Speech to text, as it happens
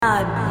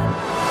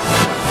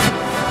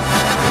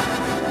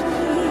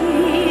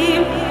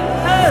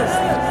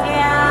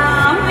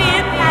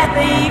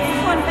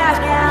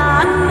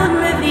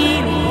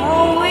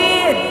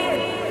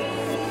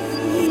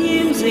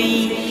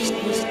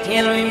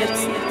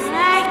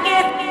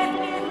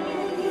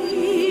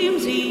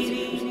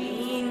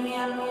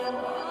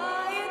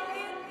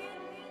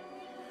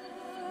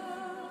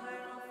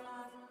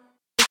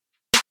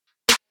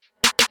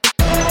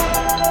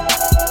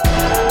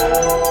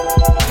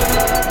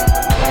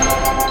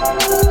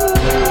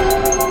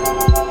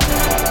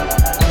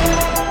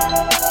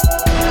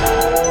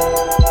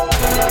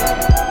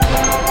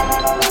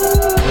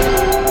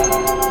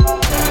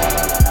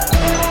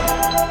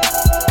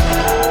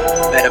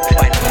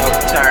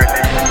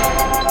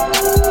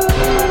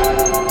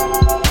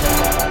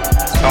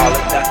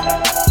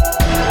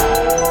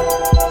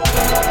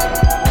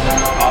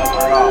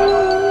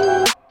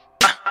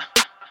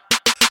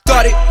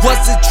Thought it was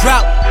a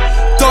drought,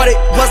 thought it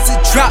was a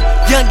drop.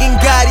 Youngin'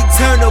 got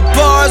eternal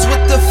bars,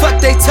 what the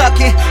fuck they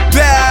talking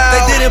about?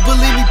 They didn't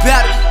believe me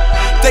about it,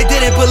 they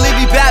didn't believe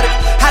me about it.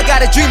 I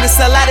got a dream to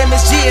sell out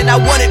MSG and I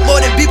want it more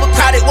than people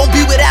crowd, it won't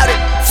be without it.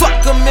 Fuck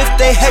them if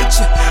they hate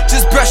you,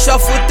 just brush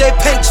off what they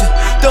paint you.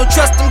 Don't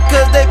trust them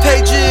cause they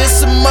paid you,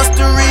 it's a must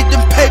to read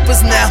them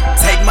papers now.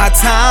 Take my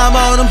time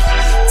on them,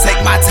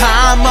 take my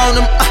time on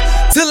them.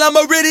 Till I'm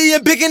already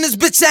and big in this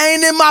bitch, I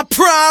ain't in my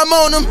prime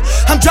on them.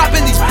 I'm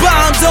dropping these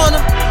bombs on them,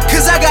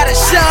 cause I gotta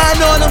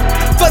shine on them.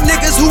 Fuck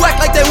niggas who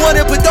act like they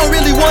want it, but don't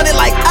really want it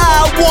like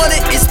I want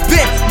it. It's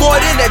been more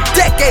than a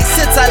decade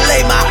since I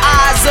laid my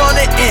eyes on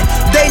it, and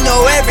they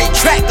know every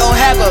track gon'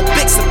 have a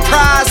big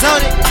surprise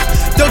on it.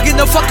 Don't get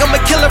no fuck, I'm a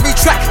killer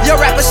track. Your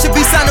rapper should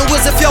be signing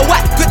wheels if you're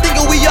whack. Good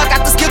thinking we all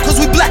got the skill cause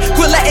we black.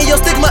 Quit letting your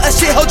stigma and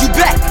shit hold you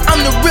back. I'm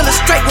the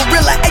realest, straight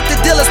gorilla, ain't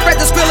the dealer. Spread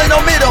the squill, ain't no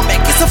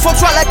middleman. Get some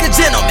folks right like a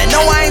gentleman.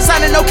 No, I ain't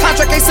signing no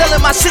contract, ain't selling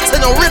my shit to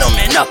no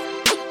riddleman. No.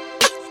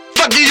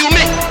 Fuck do you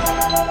mean?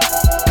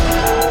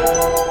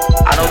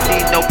 I don't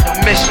need no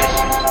permission.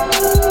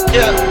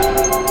 Yeah.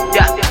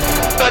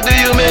 What do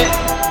you mean?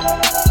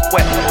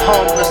 When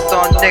homeless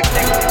on Nick,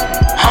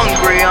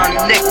 hungry on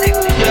Nick,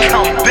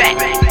 come back.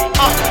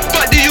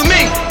 What do you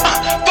mean?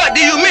 What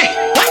do you mean?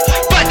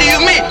 What do you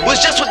mean?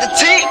 Was just with the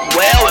team?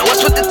 Well, it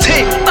was with the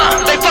team.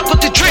 They fuck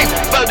with the dream.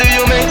 What do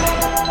you mean?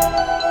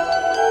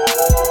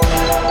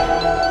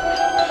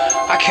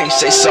 I can't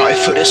say sorry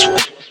for this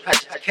one.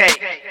 I can't.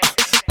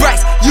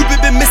 Bryce, you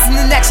been missing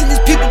in action.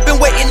 These people been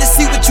waiting to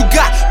see what you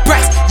got.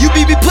 Bryce, you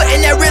be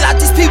putting that real out.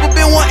 These people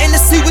been wanting to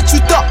see what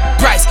you thought.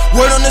 Bryce,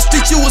 word on the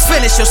street you was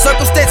finished. Your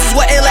circumstances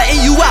wasn't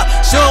letting you out.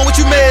 Show 'em what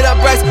you made up,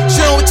 Bryce.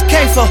 Show 'em what you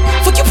came for.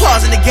 Fuck you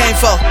pausing the game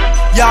for.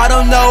 Y'all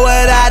don't know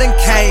what I done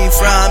came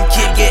from.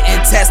 Keep getting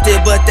tested,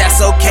 but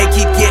that's okay.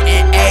 Keep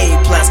getting A+.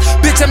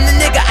 Bitch, I'm the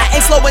nigga. I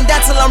ain't slowing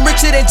down till I'm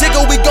richer than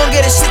Jigga. We gon'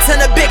 get a shit ton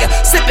of bigger.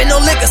 Sippin'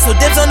 no liquor, so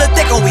dibs on the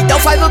thick one. We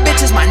don't fight for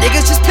bitches. My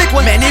niggas just pick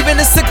one. Man, even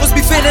the sick ones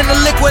be feeling the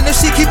liquid. If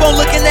she keep on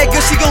looking that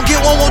good, she gon' get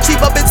one. Won't cheap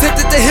up and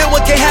tempted to hit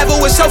one. Can't have her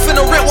with chauffeur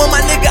the rent one.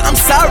 My nigga, I'm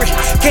sorry.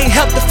 Can't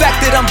help the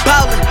fact that I'm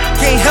ballin'.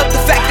 Can't help the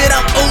fact that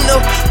I'm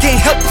Uno. Can't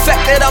help the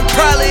fact that I'm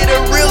probably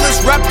the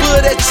realest rapper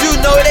that you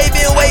know. They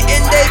been waiting.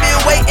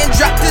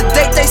 Drop the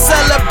date, they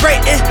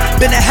celebrating.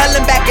 Been a hell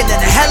and back and then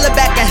a hell and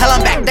back and hell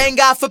I'm back. Thank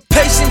God for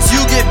patience,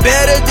 you get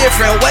better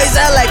different ways.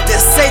 I like to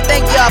say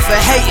thank y'all for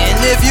hating.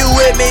 If you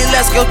with me,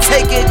 let's go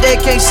take it. They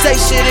can't say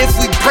shit if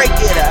we break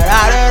it.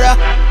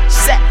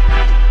 Set.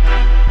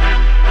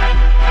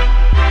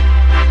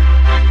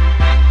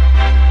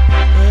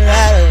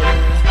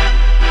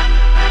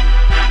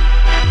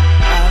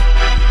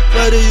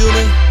 What do you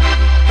mean?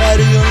 What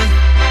do you mean?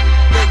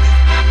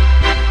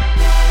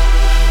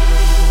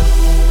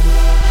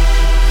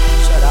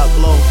 Shout out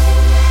Bloomfield.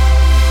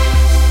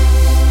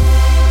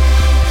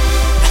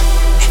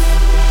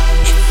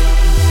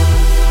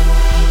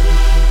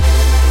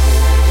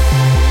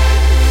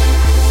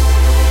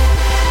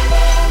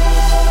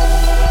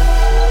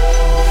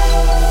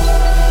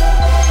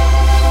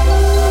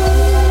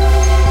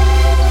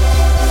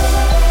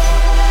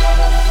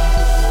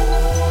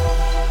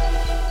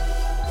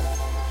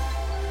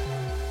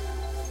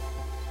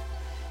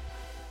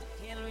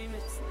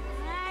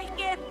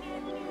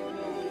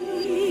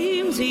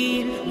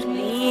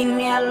 Leave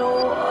me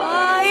alone.